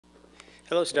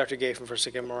Hello, it's Dr. Gay from Look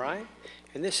MRI,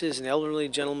 and this is an elderly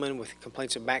gentleman with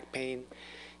complaints of back pain.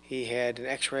 He had an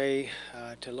x-ray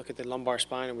to look at the lumbar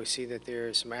spine, and we see that there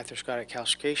is some atherosclerotic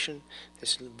calcification.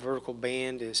 This vertical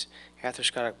band is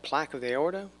atherosclerotic plaque of the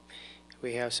aorta.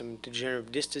 We have some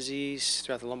degenerative disc disease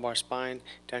throughout the lumbar spine.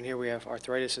 Down here we have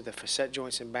arthritis of the facet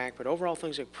joints and back, but overall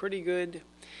things look pretty good.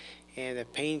 And the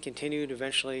pain continued.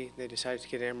 Eventually they decided to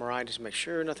get an MRI just to make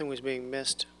sure nothing was being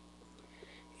missed.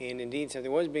 And indeed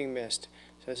something was being missed.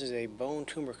 So this is a bone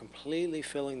tumor completely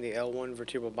filling the L1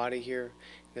 vertebral body here.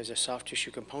 There's a soft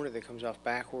tissue component that comes off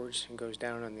backwards and goes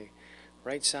down on the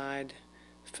right side,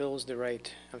 fills the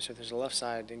right, there's a left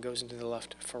side and goes into the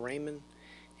left foramen.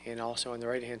 And also on the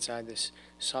right hand side, this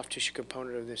soft tissue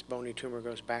component of this bony tumor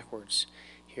goes backwards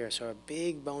here. So a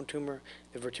big bone tumor.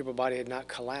 The vertebral body had not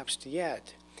collapsed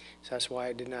yet. So that's why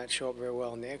it did not show up very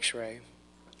well in the x-ray.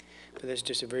 But that's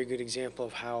just a very good example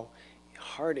of how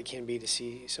hard it can be to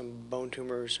see some bone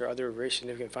tumors or other very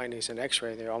significant findings in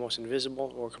x-ray. They're almost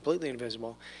invisible or completely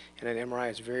invisible, and an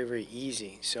MRI is very, very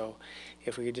easy. So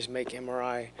if we could just make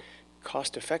MRI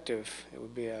cost effective, it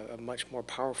would be a much more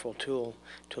powerful tool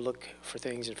to look for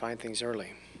things and find things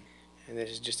early. And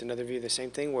this is just another view of the same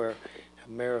thing where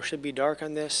marrow should be dark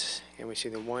on this, and we see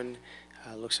the one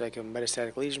looks like a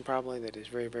metastatic lesion probably that is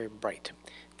very, very bright.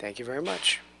 Thank you very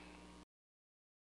much.